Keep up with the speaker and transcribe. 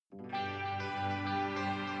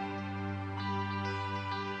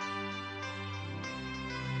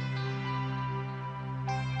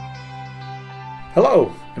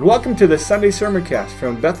Hello, and welcome to the Sunday Sermoncast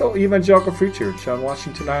from Bethel Evangelical Free Church on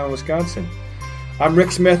Washington Island, Wisconsin. I'm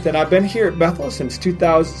Rick Smith, and I've been here at Bethel since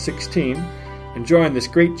 2016, enjoying this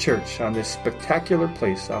great church on this spectacular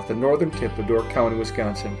place off the northern tip of Door County,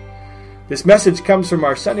 Wisconsin. This message comes from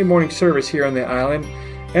our Sunday morning service here on the island,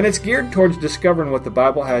 and it's geared towards discovering what the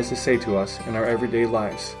Bible has to say to us in our everyday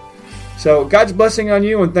lives. So, God's blessing on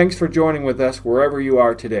you, and thanks for joining with us wherever you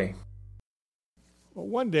are today. Well,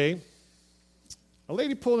 one day, a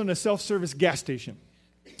lady pulled in a self-service gas station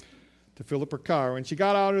to fill up her car. When she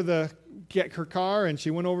got out of her car and she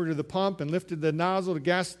went over to the pump and lifted the nozzle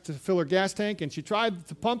to fill her gas tank, and she tried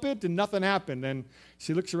to pump it and nothing happened. And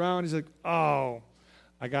she looks around and she's like, oh,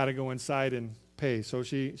 I got to go inside and pay. So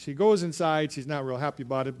she goes inside. She's not real happy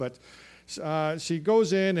about it, but she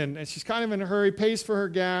goes in and she's kind of in a hurry, pays for her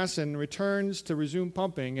gas and returns to resume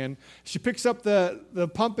pumping. And she picks up the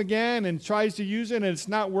pump again and tries to use it, and it's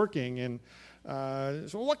not working. And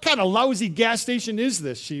so what kind of lousy gas station is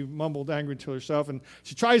this? She mumbled angry to herself, and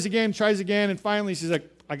she tries again, and finally she's like,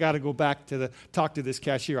 I got to go back to talk to this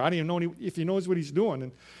cashier. I don't even know if he knows what he's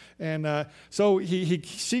doing. And so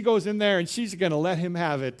she goes in there, and she's going to let him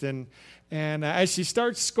have it. And as she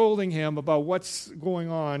starts scolding him about what's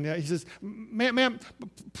going on, he says, ma'am,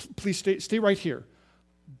 please stay right here.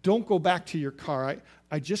 Don't go back to your car.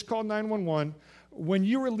 I just called 911. When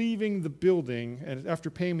you were leaving the building, and after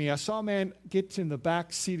paying me, I saw a man get in the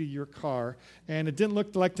back seat of your car, and it didn't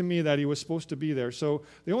look like to me that he was supposed to be there. So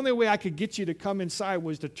the only way I could get you to come inside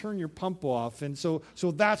was to turn your pump off, and so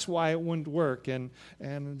that's why it wouldn't work. And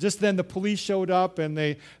just then the police showed up, and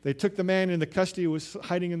they took the man into custody who was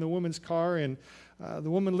hiding in the woman's car, and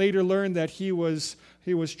the woman later learned that he was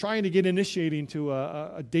trying to get initiating to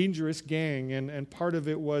a dangerous gang, and part of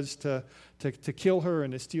it was to kill her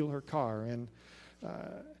and to steal her car. And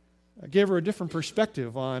I gave her a different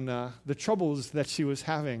perspective on the troubles that she was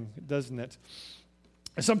having, doesn't it?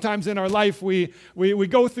 Sometimes in our life we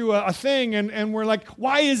go through a thing and we're like,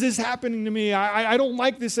 why is this happening to me? I don't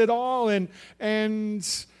like this at all.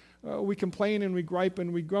 And we complain and we gripe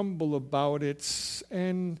and we grumble about it.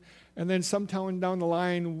 And then sometime down the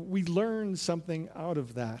line we learn something out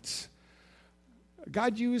of that.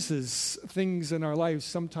 God uses things in our lives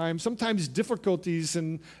sometimes difficulties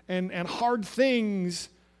and hard things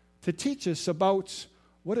to teach us about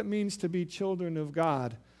what it means to be children of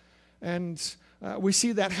God. And we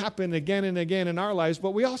see that happen again and again in our lives,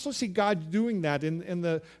 but we also see God doing that in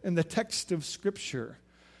the text of Scripture.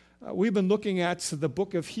 We've been looking at the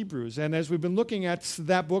book of Hebrews, and as we've been looking at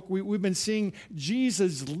that book, we've been seeing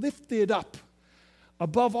Jesus lifted up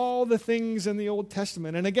above all the things in the Old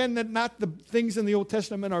Testament. And again, that not the things in the Old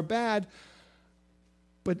Testament are bad,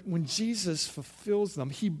 but when Jesus fulfills them,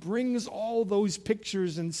 he brings all those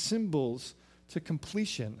pictures and symbols to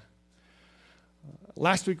completion.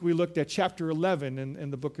 Last week we looked at chapter 11 in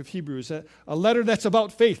the book of Hebrews, a letter that's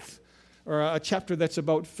about faith, or a chapter that's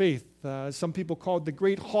about faith. Some people call it the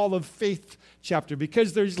Great Hall of Faith chapter,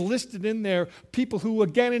 because there's listed in there people who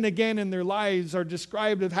again and again in their lives are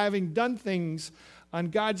described as having done things on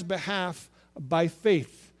God's behalf by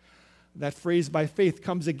faith. That phrase by faith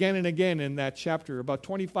comes again and again in that chapter. About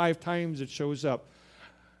 25 times it shows up.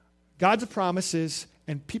 God's promises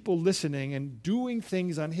and people listening and doing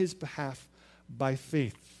things on his behalf by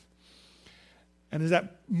faith. And as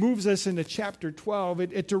that moves us into chapter 12,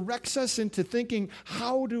 it directs us into thinking,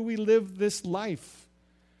 how do we live this life?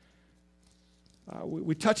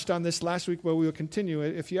 We touched on this last week, but we will continue.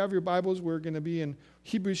 If you have your Bibles, we're going to be in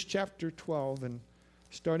Hebrews chapter 12 and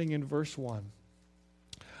starting in verse 1.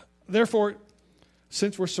 Therefore,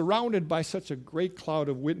 since we're surrounded by such a great cloud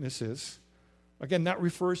of witnesses, again, that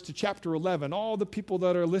refers to chapter 11, all the people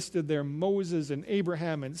that are listed there, Moses and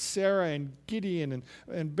Abraham and Sarah and Gideon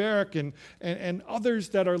and Barak and others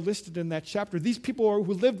that are listed in that chapter. These people are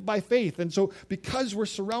who lived by faith. And so because we're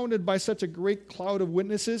surrounded by such a great cloud of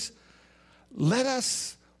witnesses, let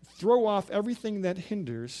us throw off everything that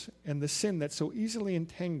hinders and the sin that so easily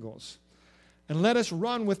entangles. And let us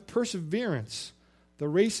run with perseverance the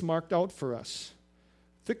race marked out for us,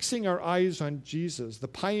 fixing our eyes on Jesus, the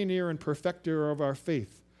pioneer and perfecter of our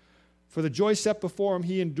faith. For the joy set before him,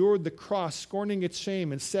 he endured the cross, scorning its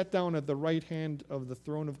shame, and sat down at the right hand of the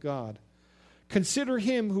throne of God. Consider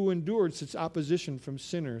him who endured such opposition from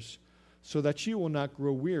sinners, so that you will not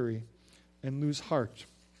grow weary and lose heart.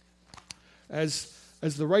 As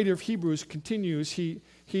the writer of Hebrews continues, he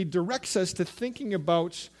directs us to thinking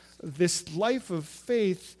about this life of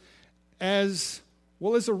faith as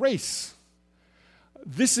well as a race.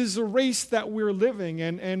 This is a race that we're living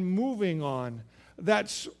and moving on,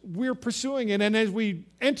 that we're pursuing it. And as we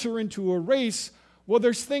enter into a race, Well,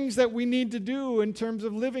 there's things that we need to do in terms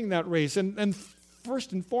of living that race. And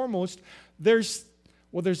first and foremost, there's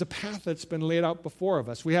a path that's been laid out before of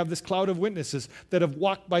us. We have this cloud of witnesses that have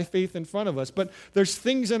walked by faith in front of us. But there's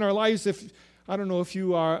things in our lives, I don't know if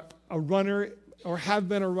you are a runner or have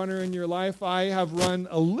been a runner in your life. I have run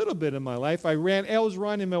a little bit in my life. I ran Al's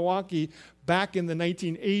Run in Milwaukee back in the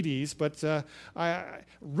 1980s, but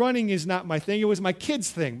running is not my thing. It was my kids'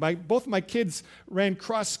 thing. Both my kids ran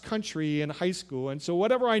cross country in high school, and so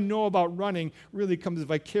whatever I know about running really comes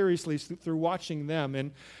vicariously through watching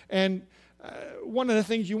them. And one of the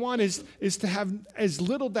things you want is to have as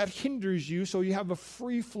little that hinders you, so you have a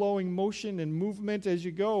free-flowing motion and movement as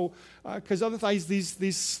you go, because otherwise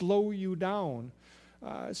these slow you down.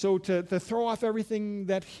 So to throw off everything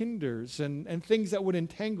that hinders and things that would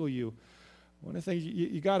entangle you. One of the things,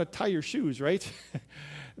 you got to tie your shoes, right?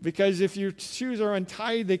 Because if your shoes are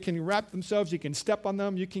untied, they can wrap themselves, you can step on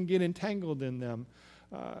them, you can get entangled in them.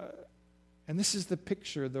 And this is the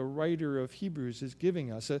picture the writer of Hebrews is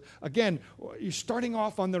giving us. Again, you're starting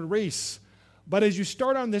off on the race. But as you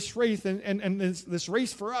start on this race, and this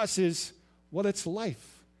race for us is, well, it's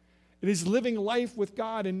life. It is living life with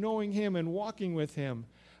God and knowing Him and walking with Him.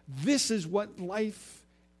 This is what life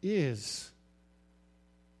is,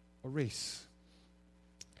 a race.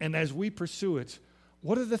 And as we pursue it,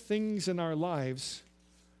 what are the things in our lives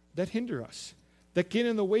that hinder us, that get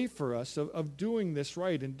in the way for us of doing this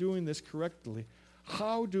right and doing this correctly?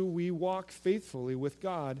 How do we walk faithfully with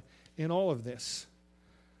God in all of this?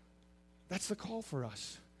 That's the call for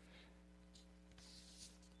us.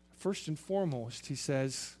 First and foremost, he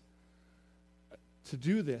says, to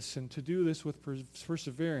do this and to do this with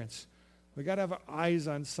perseverance, we got to have our eyes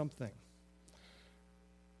on something.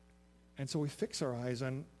 And so we fix our eyes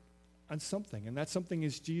on something, and that something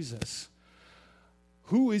is Jesus.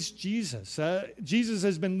 Who is Jesus? Jesus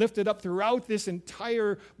has been lifted up throughout this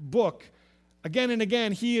entire book. Again and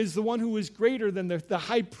again, He is the one who is greater than the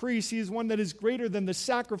high priest. He is one that is greater than the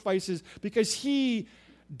sacrifices, because He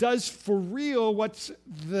does for real what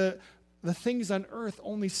the things on earth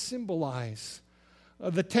only symbolize.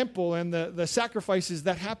 The temple and the sacrifices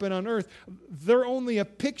that happen on earth, they're only a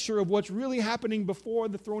picture of what's really happening before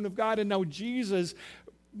the throne of God. And now Jesus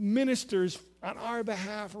ministers on our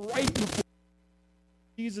behalf right before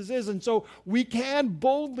Jesus is. And so we can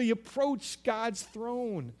boldly approach God's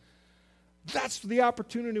throne. That's the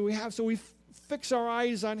opportunity we have. So we fix our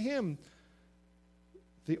eyes on Him.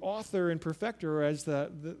 The author and perfecter, as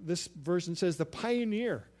this version says, the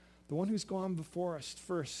pioneer, the one who's gone before us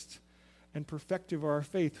first, and perfecter of our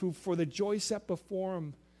faith, who for the joy set before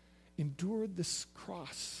Him endured this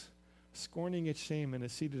cross, scorning its shame, and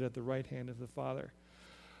is seated at the right hand of the Father.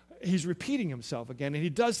 He's repeating himself again, and he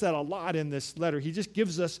does that a lot in this letter. He just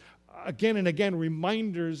gives us again and again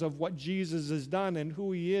reminders of what Jesus has done and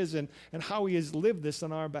who He is and how He has lived this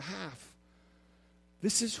on our behalf.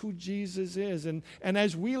 This is who Jesus is. And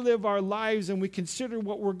as we live our lives and we consider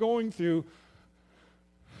what we're going through,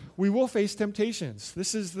 we will face temptations.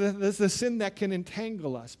 This is the sin that can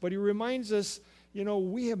entangle us. But he reminds us,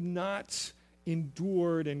 we have not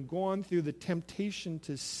endured and gone through the temptation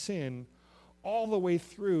to sin all the way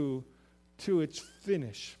through to its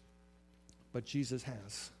finish. But Jesus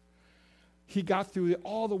has. He got through it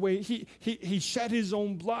all the way. He shed His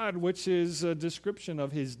own blood, which is a description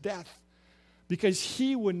of His death, because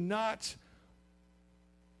He would not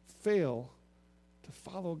fail to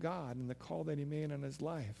follow God and the call that He made on His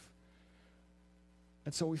life.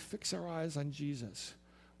 And so we fix our eyes on Jesus.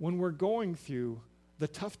 When we're going through the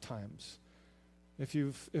tough times, if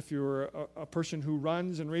you're a person who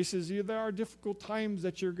runs and races, there are difficult times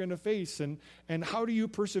that you're going to face. And how do you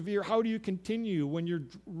persevere? How do you continue when you're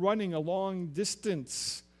running a long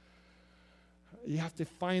distance? You have to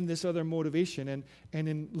find this other motivation. And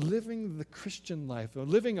in living the Christian life, or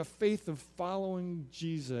living a faith of following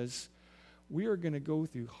Jesus, we are going to go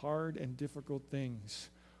through hard and difficult things.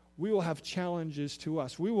 We will have challenges to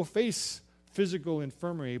us. We will face physical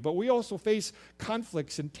infirmity, but we also face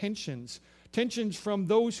conflicts and tensions from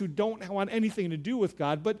those who don't want anything to do with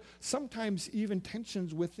God, but sometimes even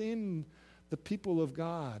tensions within the people of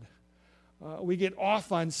God. We get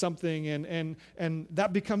off on something, and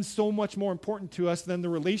that becomes so much more important to us than the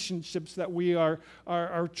relationships that we are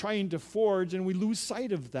trying to forge, and we lose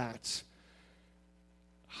sight of that.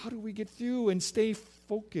 How do we get through and stay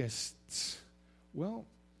focused? Well,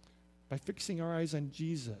 by fixing our eyes on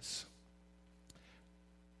Jesus.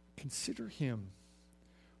 Consider Him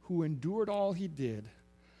who endured all He did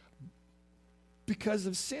because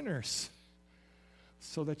of sinners,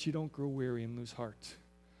 so that you don't grow weary and lose heart.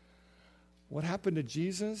 What happened to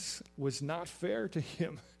Jesus was not fair to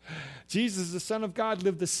him. Jesus, the Son of God,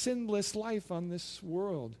 lived a sinless life on this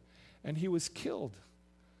world, and he was killed.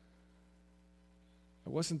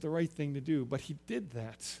 It wasn't the right thing to do, but he did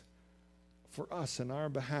that for us on our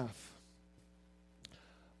behalf.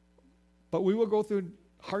 But we will go through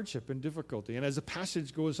hardship and difficulty, and as the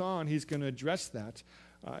passage goes on, he's going to address that.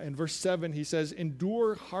 In verse 7, he says,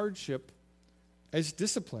 endure hardship as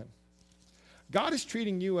discipline. God is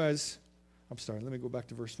treating you as, let me go back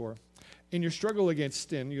to verse 4. In your struggle against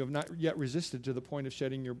sin, you have not yet resisted to the point of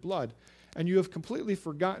shedding your blood, and you have completely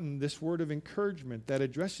forgotten this word of encouragement that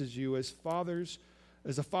addresses you as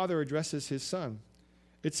a father addresses his son.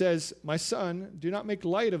 It says, my son, do not make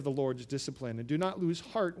light of the Lord's discipline, and do not lose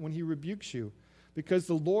heart when he rebukes you, because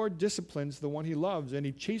the Lord disciplines the one he loves, and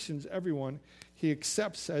he chastens everyone he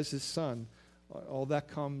accepts as his son. All that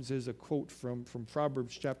comes as a quote from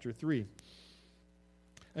Proverbs chapter 3.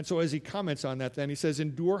 And so as he comments on that, then he says,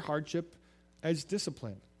 endure hardship as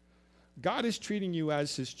discipline. God is treating you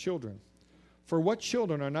as his children. For what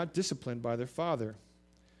children are not disciplined by their father?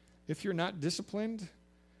 If you're not disciplined,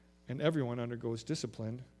 and everyone undergoes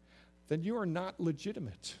discipline, then you are not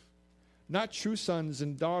legitimate, not true sons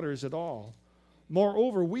and daughters at all.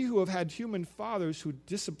 Moreover, we who have had human fathers who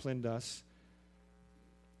disciplined us,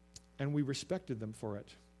 and we respected them for it,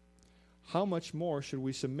 how much more should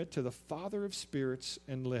we submit to the Father of spirits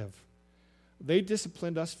and live? They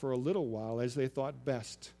disciplined us for a little while as they thought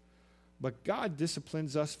best, but God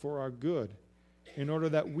disciplines us for our good, in order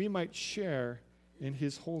that we might share in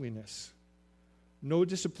his holiness. No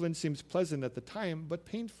discipline seems pleasant at the time, but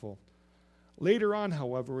painful. Later on,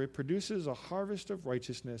 however, it produces a harvest of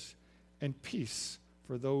righteousness and peace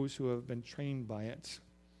for those who have been trained by it.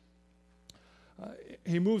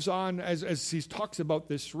 He moves on as he talks about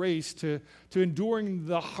this race to enduring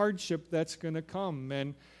the hardship that's going to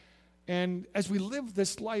come. And as we live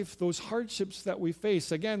this life, those hardships that we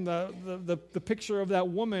face, again, the picture of that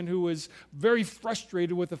woman who was very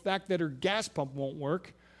frustrated with the fact that her gas pump won't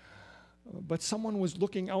work, but someone was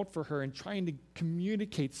looking out for her and trying to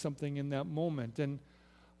communicate something in that moment. And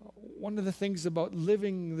one of the things about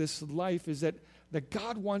living this life is that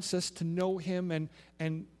God wants us to know him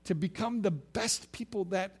and to become the best people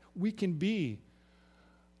that we can be.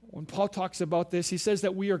 When Paul talks about this, he says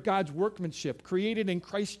that we are God's workmanship, created in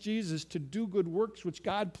Christ Jesus to do good works which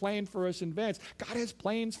God planned for us in advance. God has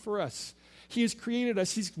plans for us. He has created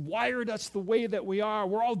us. He's wired us the way that we are.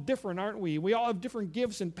 We're all different, aren't we? We all have different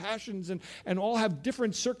gifts and passions and all have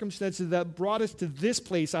different circumstances that brought us to this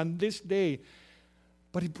place on this day.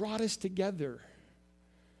 But he brought us together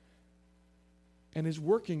and is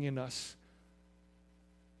working in us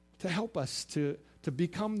to help us to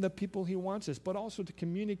become the people he wants us, but also to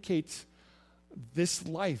communicate this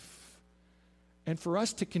life. And for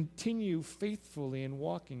us to continue faithfully in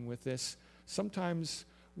walking with this, sometimes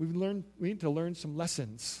we need to learn some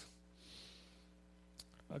lessons.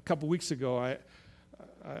 A couple weeks ago,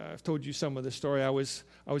 I've told you some of the story. I was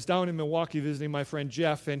down in Milwaukee visiting my friend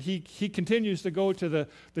Jeff, and he continues to go to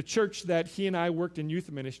the church that he and I worked in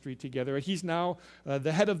youth ministry together. He's now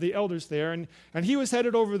the head of the elders there, and he was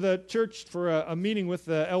headed over the church for a meeting with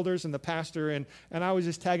the elders and the pastor, and I was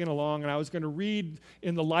just tagging along, and I was going to read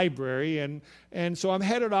in the library, and so I'm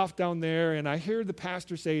headed off down there, and I hear the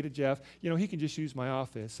pastor say to Jeff, he can just use my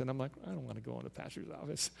office, and I'm like, I don't want to go in the pastor's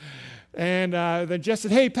office. And then Jeff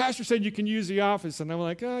said, hey, pastor said you can use the office, and I'm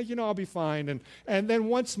like, I'll be fine. And then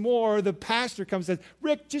once more, the pastor comes and says,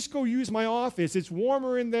 Rick, just go use my office. It's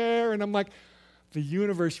warmer in there. And I'm like, the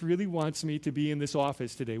universe really wants me to be in this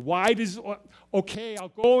office today. Okay, I'll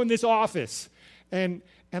go in this office. And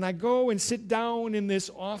I go and sit down in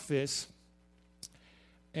this office.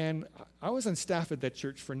 And I was on staff at that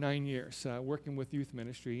church for 9 years, working with youth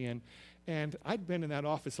ministry. And I'd been in that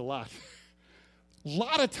office a lot. A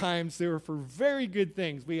lot of times they were for very good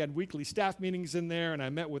things. We had weekly staff meetings in there, and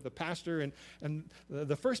I met with the pastor. And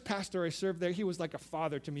the first pastor I served there, he was like a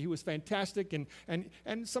father to me. He was fantastic, and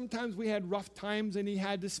sometimes we had rough times, and he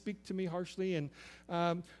had to speak to me harshly.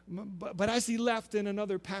 But as he left, and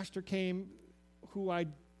another pastor came, who I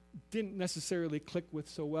didn't necessarily click with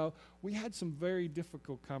so well, we had some very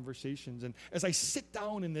difficult conversations. And as I sit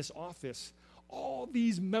down in this office, all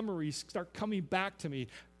these memories start coming back to me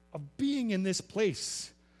of being in this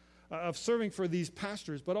place, of serving for these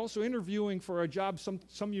pastors, but also interviewing for a job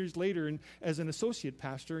some years later as an associate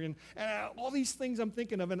pastor. And all these things I'm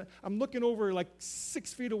thinking of, and I'm looking over like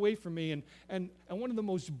 6 feet away from me, and one of the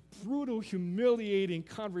most brutal, humiliating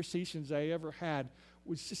conversations I ever had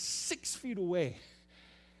was just 6 feet away.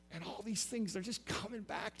 And all these things are just coming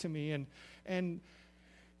back to me. And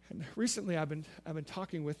And recently, I've been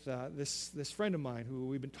talking with this friend of mine who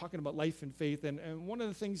we've been talking about life and faith, and one of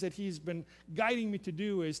the things that he's been guiding me to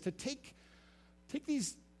do is to take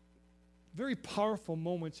these very powerful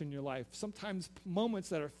moments in your life, sometimes moments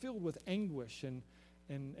that are filled with anguish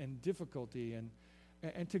and difficulty,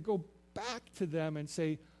 and to go back to them and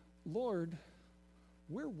say, Lord,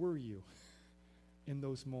 where were you in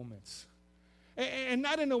those moments? And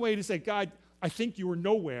not in a way to say, God, I think you were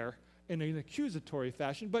nowhere, in an accusatory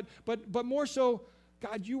fashion, but more so,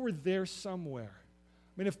 God, you were there somewhere.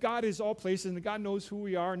 I mean, if God is all places and God knows who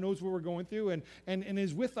we are, knows what we're going through, and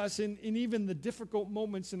is with us in even the difficult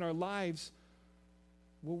moments in our lives,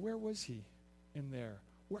 well, where was he in there?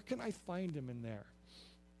 Where can I find him in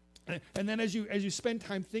there? And then as you spend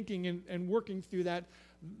time thinking and working through that,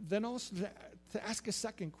 then also to ask a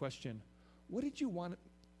second question, what did you want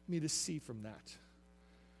me to see from that?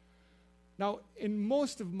 Now, in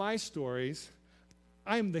most of my stories,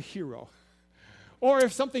 I am the hero. Or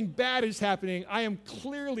if something bad is happening, I am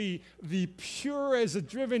clearly the pure as a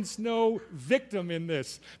driven snow victim in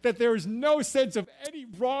this, that there is no sense of any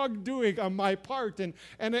wrongdoing on my part. And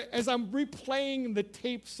as I'm replaying the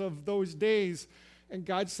tapes of those days, and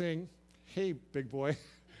God's saying, hey, big boy,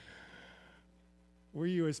 were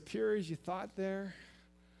you as pure as you thought there?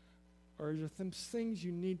 Or are there some things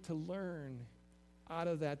you need to learn out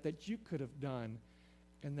of that you could have done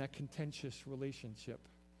in that contentious relationship?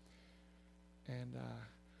 And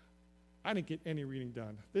I didn't get any reading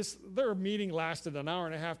done. Their meeting lasted an hour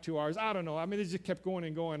and a half, 2 hours. I don't know. I mean, it just kept going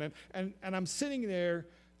and going. And I'm sitting there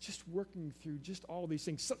just working through just all these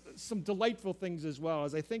things, some delightful things as well,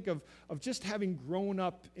 as I think of just having grown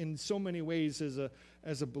up in so many ways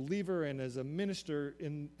as a believer and as a minister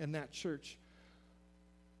in that church.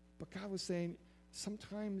 But God was saying,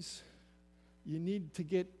 sometimes you need to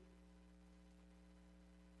get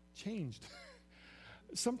changed.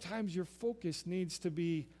 Sometimes your focus needs to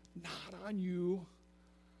be not on you,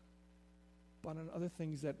 but on other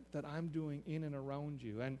things that I'm doing in and around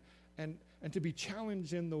you. And to be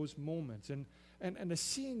challenged in those moments. And to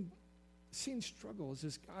seeing struggles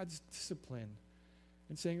as God's discipline.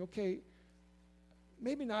 And saying, okay,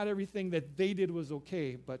 maybe not everything that they did was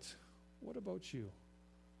okay, but what about you?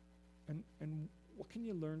 And what can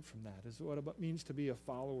you learn from that? Is what it means to be a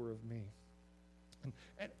follower of me.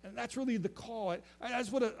 And that's really the call.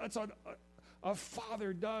 That's what a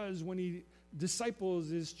father does when he disciples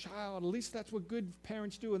his child. At least that's what good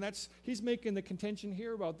parents do. And he's making the contention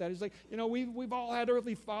here about that. He's like, we've all had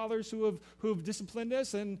earthly fathers who have disciplined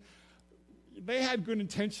us, and they had good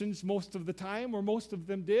intentions most of the time, or most of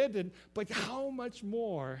them did. But how much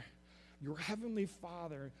more your heavenly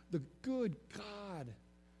Father, the good God,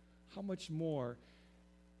 how much more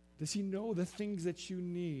does he know the things that you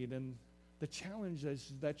need and the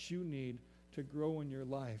challenges that you need to grow in your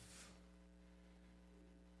life?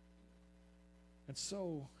 And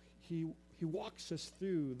so he walks us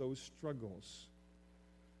through those struggles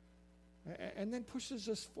and then pushes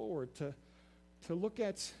us forward to look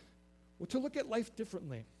at life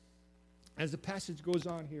differently. As the passage goes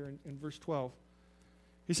on here in verse 12,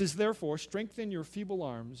 he says, therefore, strengthen your feeble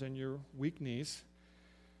arms and your weak knees.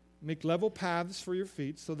 Make level paths for your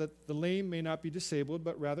feet so that the lame may not be disabled,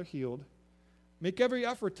 but rather healed. Make every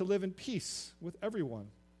effort to live in peace with everyone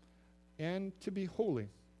and to be holy.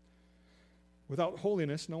 Without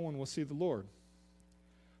holiness, no one will see the Lord.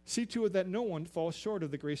 See to it that no one falls short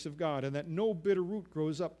of the grace of God, and that no bitter root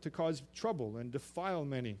grows up to cause trouble and defile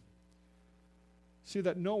many. See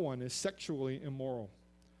that no one is sexually immoral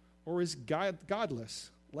or is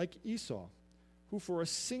godless like Esau, who for a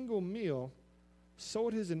single meal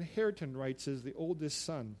sold his inheritance rights as the oldest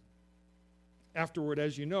son. Afterward,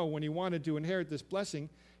 as you know, when he wanted to inherit this blessing,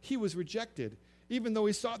 he was rejected. Even though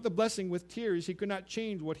he sought the blessing with tears, he could not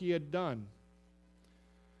change what he had done.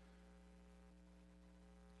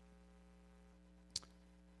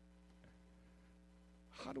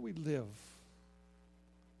 How do we live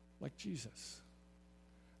like Jesus?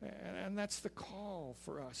 And that's the call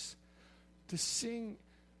for us, to sing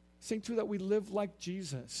to that we live like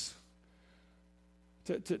Jesus.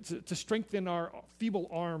 To strengthen our feeble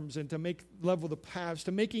arms and to make level the paths,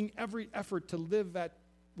 to making every effort to live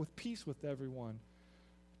with peace with everyone,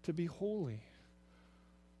 to be holy.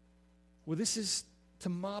 Well, this is to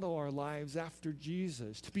model our lives after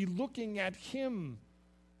Jesus, to be looking at him,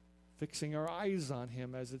 fixing our eyes on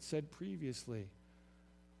him, as it said previously.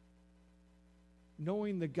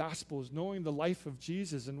 Knowing the Gospels, knowing the life of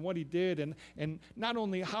Jesus and what he did, and not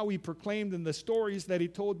only how he proclaimed and the stories that he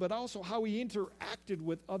told, but also how he interacted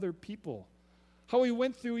with other people. How he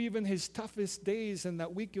went through even his toughest days in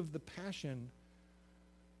that week of the Passion.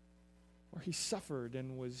 where he suffered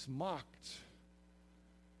and was mocked,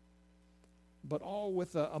 but all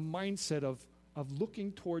with a mindset of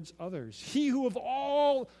looking towards others. He who of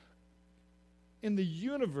all in the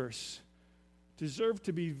universe deserved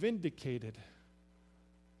to be vindicated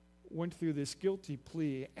went through this guilty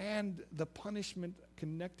plea and the punishment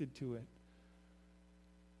connected to it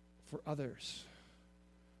for others.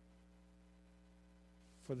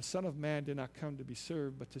 For the Son of Man did not come to be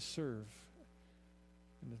served, but to serve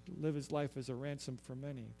and to live his life as a ransom for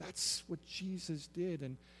many. That's what Jesus did.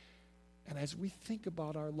 And as we think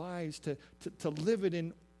about our lives, to live it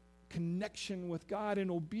in connection with God, in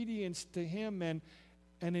obedience to him, and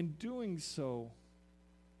in doing so,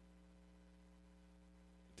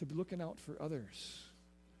 to be looking out for others.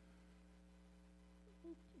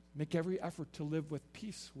 Make every effort to live with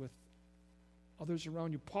peace with others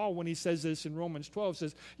around you. Paul, when he says this in Romans 12,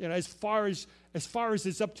 says, as far as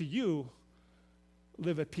it's up to you,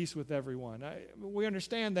 live at peace with everyone. We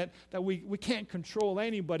understand that we can't control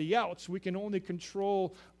anybody else. We can only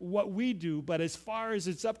control what we do. But as far as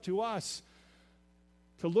it's up to us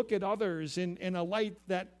to look at others in a light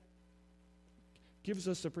that gives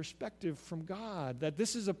us a perspective from God, that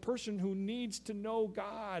this is a person who needs to know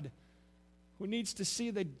God, who needs to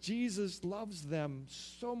see that Jesus loves them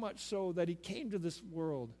so much so that he came to this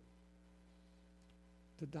world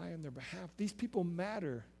to die on their behalf. These people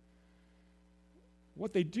matter.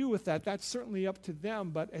 What they do with that, that's certainly up to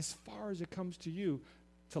them, but as far as it comes to you,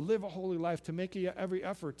 to live a holy life, to make every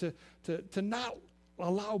effort, to not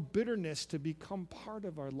allow bitterness to become part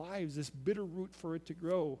of our lives, this bitter root for it to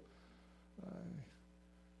grow.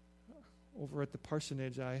 Over at the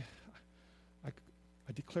parsonage, I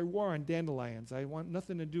declare war on dandelions. I want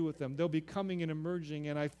nothing to do with them. They'll be coming and emerging,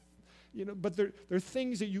 and but they're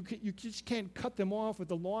things that you just can't cut them off with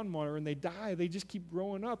the lawnmower and they die. They just keep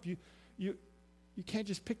growing up. You can't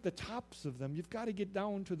just pick the tops of them. You've got to get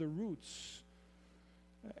down to the roots.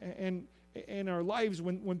 And in our lives,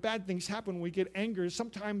 when bad things happen, we get anger.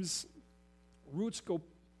 Sometimes roots go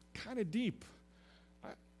kind of deep.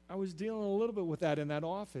 I was dealing a little bit with that in that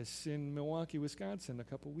office in Milwaukee, Wisconsin a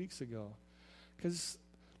couple weeks ago. Because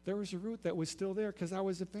there was a root that was still there because I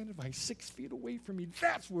was offended by 6 feet away from me.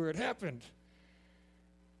 That's where it happened.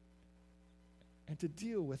 And to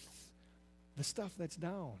deal with the stuff that's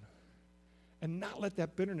down. And not let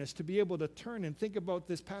that bitterness, to be able to turn and think about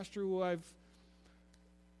this pastor who I've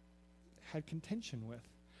had contention with.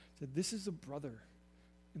 Said, this is a brother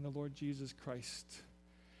in the Lord Jesus Christ.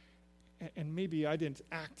 And maybe I didn't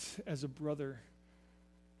act as a brother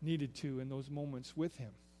needed to in those moments with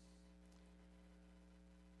him.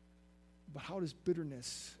 But how does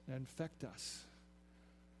bitterness infect us?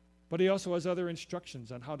 But he also has other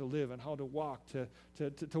instructions on how to live and how to walk,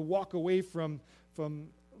 to walk away from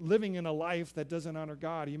living in a life that doesn't honor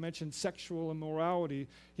God. He mentions sexual immorality.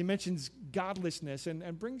 He mentions godlessness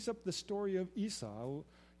and brings up the story of Esau.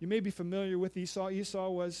 You may be familiar with Esau. Esau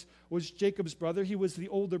was Jacob's brother. He was the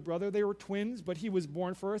older brother. They were twins, but he was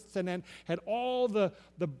born first and then had all the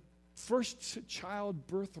first child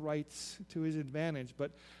birthrights to his advantage.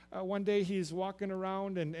 But one day he's walking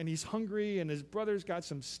around and he's hungry and his brother's got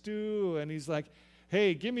some stew and he's like,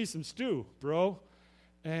 hey, give me some stew, bro.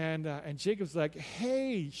 And Jacob's like,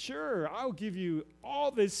 hey, sure, I'll give you all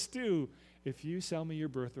this stew if you sell me your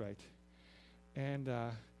birthright. And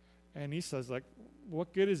Esau's like,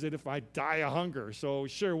 what good is it if I die of hunger? So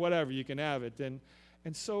sure, whatever, you can have it.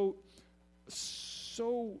 And so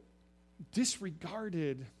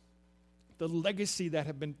disregarded the legacy that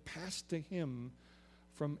had been passed to him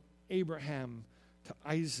from Abraham to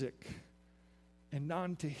Isaac and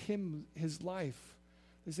on to him, his life.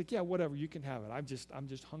 He's like, yeah, whatever, you can have it. I'm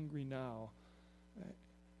just hungry now.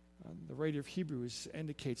 The writer of Hebrews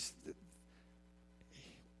indicates that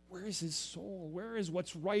where is his soul? Where is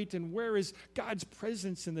what's right? And where is God's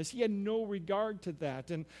presence in this? He had no regard to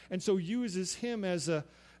that. And so uses him as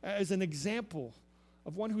an example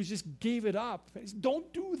of one who just gave it up. He says,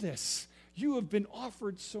 don't do this. You have been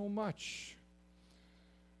offered so much.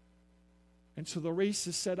 And so the race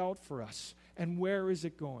is set out for us. And where is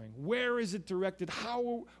it going? Where is it directed?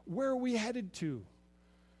 Where are we headed to?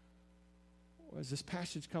 As this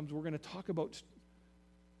passage comes, we're going to talk about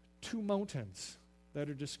 2 mountains that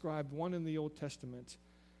are described, one in the Old Testament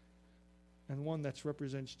and one that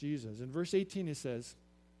represents Jesus. In verse 18 it says,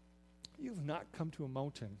 you have not come to a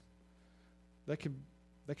mountain that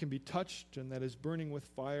can be touched and that is burning with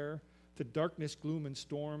fire, to darkness, gloom, and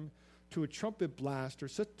storm, to a trumpet blast, or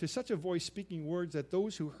to such a voice speaking words that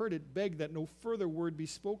those who heard it begged that no further word be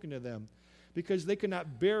spoken to them, because they could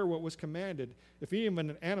not bear what was commanded. If even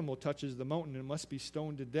an animal touches the mountain, it must be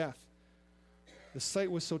stoned to death. The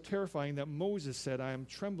sight was so terrifying that Moses said, I am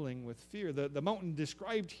trembling with fear. The mountain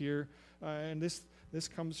described here, and this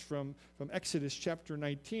comes from Exodus chapter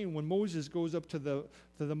 19, when Moses goes up to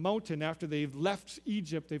the mountain after they've left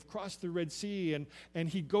Egypt, they've crossed the Red Sea, and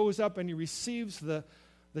he goes up and he receives the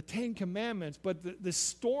Ten Commandments, but the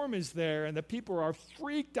storm is there, and the people are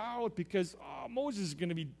freaked out because Moses is going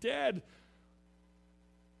to be dead.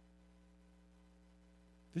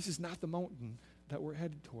 This is not the mountain that we're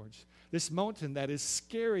headed towards. This mountain that is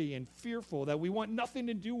scary and fearful, that we want nothing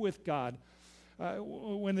to do with God.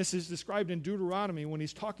 When this is described in Deuteronomy, when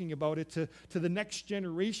he's talking about it to the next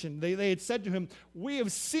generation, they had said to him, we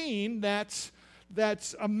have seen that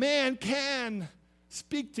a man can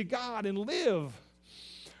speak to God and live,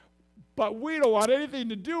 but we don't want anything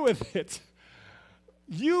to do with it.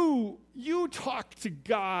 You talk to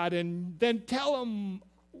God and then tell him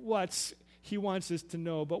what he wants us to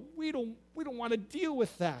know, but we don't want to deal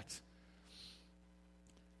with that.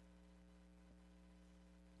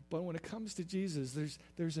 But when it comes to Jesus,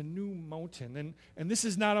 there's a new mountain, and this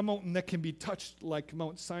is not a mountain that can be touched like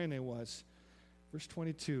Mount Sinai was. Verse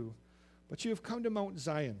 22, but you have come to Mount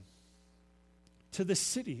Zion, to the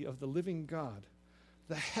city of the living God,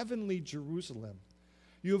 the heavenly Jerusalem.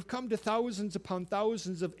 You have come to thousands upon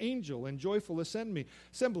thousands of angel and joyful assembly,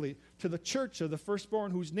 to the church of the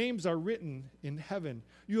firstborn whose names are written in heaven.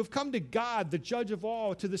 You have come to God, the judge of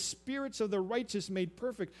all, to the spirits of the righteous made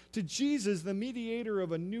perfect, to Jesus, the mediator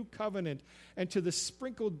of a new covenant, and to the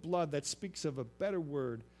sprinkled blood that speaks of a better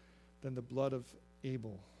word than the blood of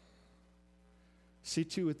Abel. See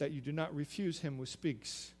to it that you do not refuse him who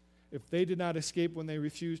speaks. If they did not escape when they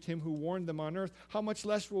refused him who warned them on earth, how much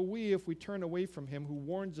less will we if we turn away from him who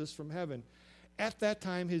warns us from heaven? At that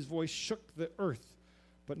time his voice shook the earth,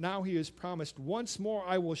 but now he has promised, once more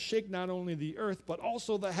I will shake not only the earth, but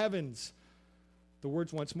also the heavens. The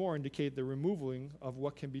words once more indicate the removing of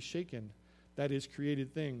what can be shaken, that is,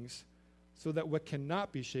 created things, so that what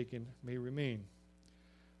cannot be shaken may remain.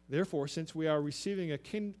 Therefore, since we are receiving a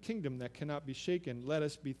kingdom that cannot be shaken, let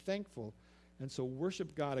us be thankful and so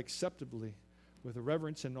worship God acceptably with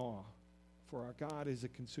reverence and awe, for our God is a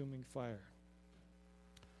consuming fire.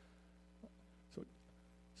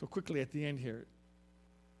 So quickly at the end here,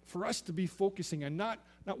 for us to be focusing on not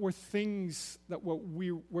where things that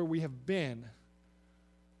where we have been,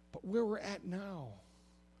 but where we're at now.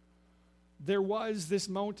 There was this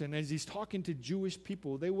mountain, as he's talking to Jewish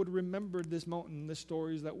people, they would remember this mountain, the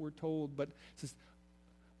stories that were told, but it says,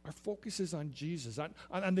 our focus is on Jesus,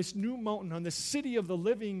 on this new mountain, on the city of the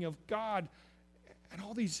living of God, and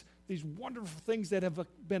all these wonderful things that have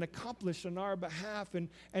been accomplished on our behalf.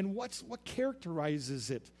 And what characterizes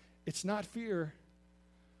it? It's not fear,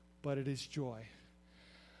 but it is joy.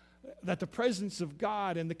 That the presence of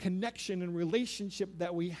God and the connection and relationship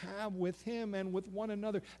that we have with him and with one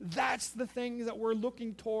another, that's the thing that we're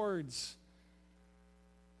looking towards.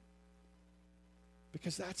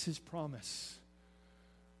 Because that's his promise.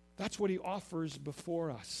 That's what he offers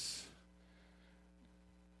before us.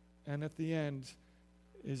 And at the end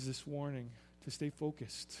is this warning to stay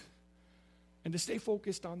focused. And to stay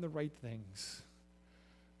focused on the right things.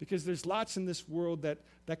 Because there's lots in this world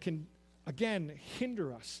that can, again,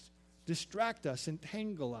 hinder us, distract us,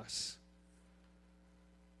 entangle us.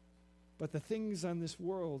 But the things on this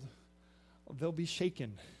world, they'll be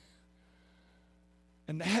shaken.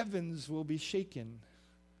 And the heavens will be shaken.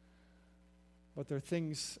 But there are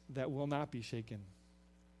things that will not be shaken.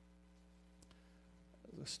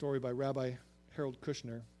 There's a story by Rabbi Harold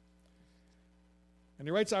Kushner. And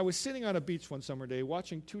he writes, I was sitting on a beach one summer day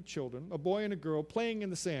watching two children, a boy and a girl, playing in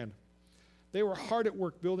the sand. They were hard at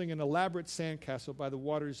work building an elaborate sandcastle by the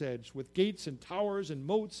water's edge with gates and towers and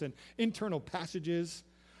moats and internal passages.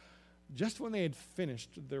 Just when they had finished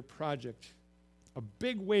their project, a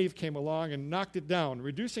big wave came along and knocked it down,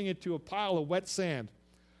 reducing it to a pile of wet sand.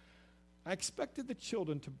 I expected the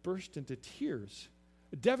children to burst into tears,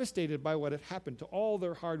 devastated by what had happened to all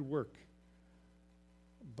their hard work.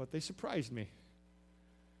 But they surprised me.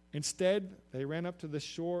 Instead, they ran up the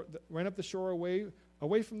shore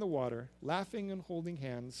away from the water, laughing and holding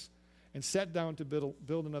hands, and sat down to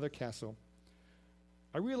build another castle.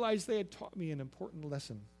 I realized they had taught me an important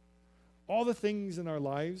lesson. All the things in our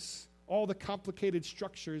lives, all the complicated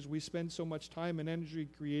structures we spend so much time and energy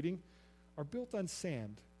creating, are built on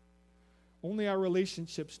sand. Only our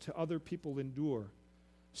relationships to other people endure.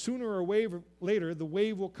 Sooner or later, the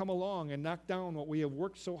wave will come along and knock down what we have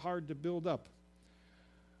worked so hard to build up.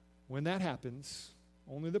 When that happens,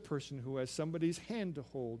 only the person who has somebody's hand to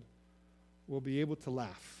hold will be able to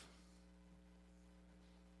laugh.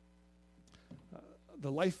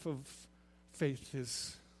 The life of faith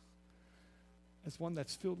is as one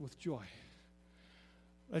that's filled with joy,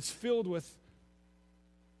 that's filled with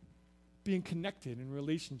being connected in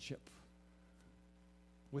relationship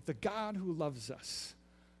with the God who loves us,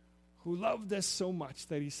 who loved us so much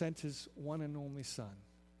that he sent his one and only Son,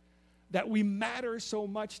 that we matter so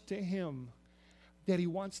much to him that he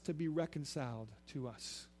wants to be reconciled to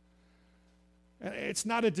us. It's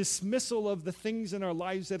not a dismissal of the things in our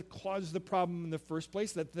lives that caused the problem in the first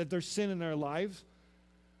place, that there's sin in our lives.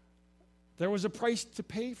 There was a price to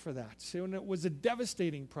pay for that, and it was a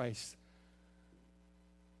devastating price.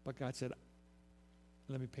 But God said,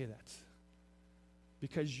 let me pay that,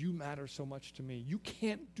 because you matter so much to me. You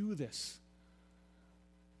can't do this,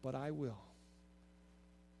 but I will.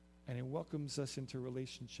 And he welcomes us into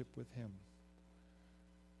relationship with him.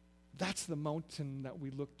 That's the mountain that we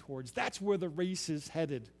look towards. That's where the race is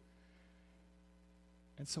headed.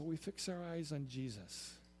 And so we fix our eyes on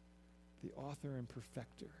Jesus, the author and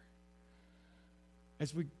perfecter.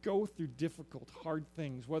 As we go through difficult, hard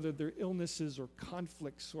things, whether they're illnesses or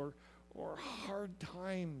conflicts or hard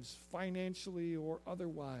times, financially or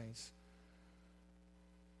otherwise,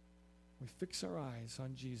 we fix our eyes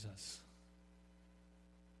on Jesus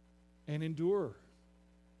and endure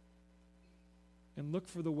and look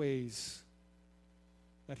for the ways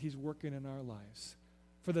that he's working in our lives,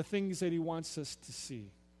 for the things that he wants us to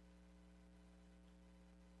see.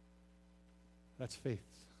 That's faith.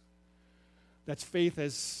 That's faith,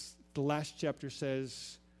 as the last chapter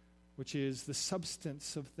says, which is the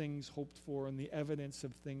substance of things hoped for and the evidence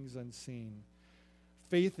of things unseen.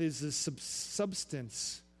 Faith is the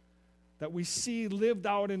substance that we see lived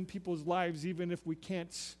out in people's lives, even if we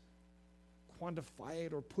can't quantify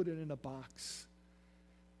it or put it in a box.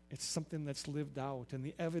 It's something that's lived out, and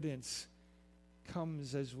the evidence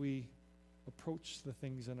comes as we approach the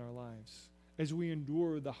things in our lives, as we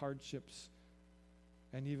endure the hardships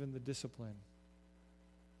and even the discipline.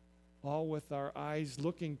 All with our eyes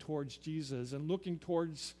looking towards Jesus and looking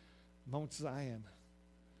towards Mount Zion,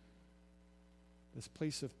 this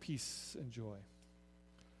place of peace and joy.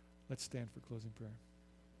 Let's stand for closing prayer.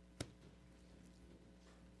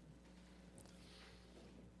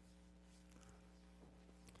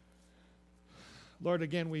 Lord,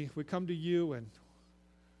 again, we come to you and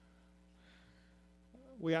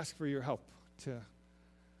we ask for your help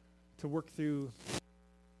to work through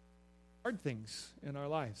hard things in our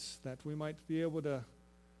lives, that we might be able to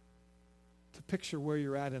picture where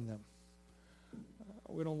you're at in them.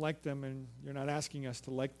 We don't like them, and you're not asking us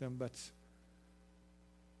to like them, but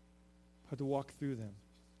to walk through them.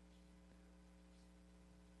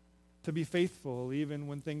 To be faithful even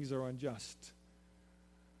when things are unjust.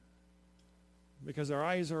 Because our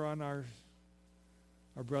eyes are on our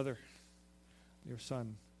brother, your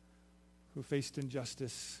son, who faced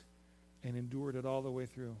injustice and endured it all the way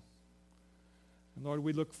through. And Lord,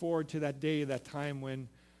 we look forward to that day, that time when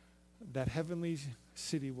that heavenly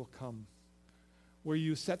city will come, where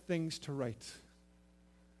you set things to right,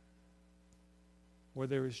 where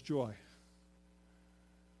there is joy.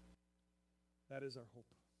 That is our hope.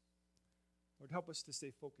 Lord, help us to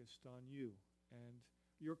stay focused on you and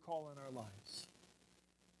your call in our lives.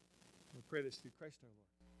 We pray this through Christ our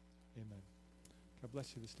Lord. Amen. God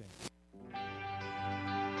bless you this day.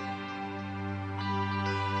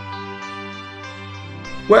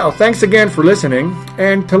 Well, thanks again for listening.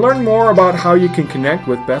 And to learn more about how you can connect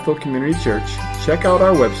with Bethel Community Church, check out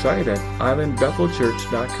our website at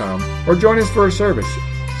islandbethelchurch.com or join us for a service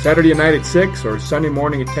Saturday night at 6 or Sunday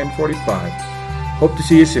morning at 10:45. Hope to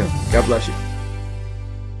see you soon. God bless you.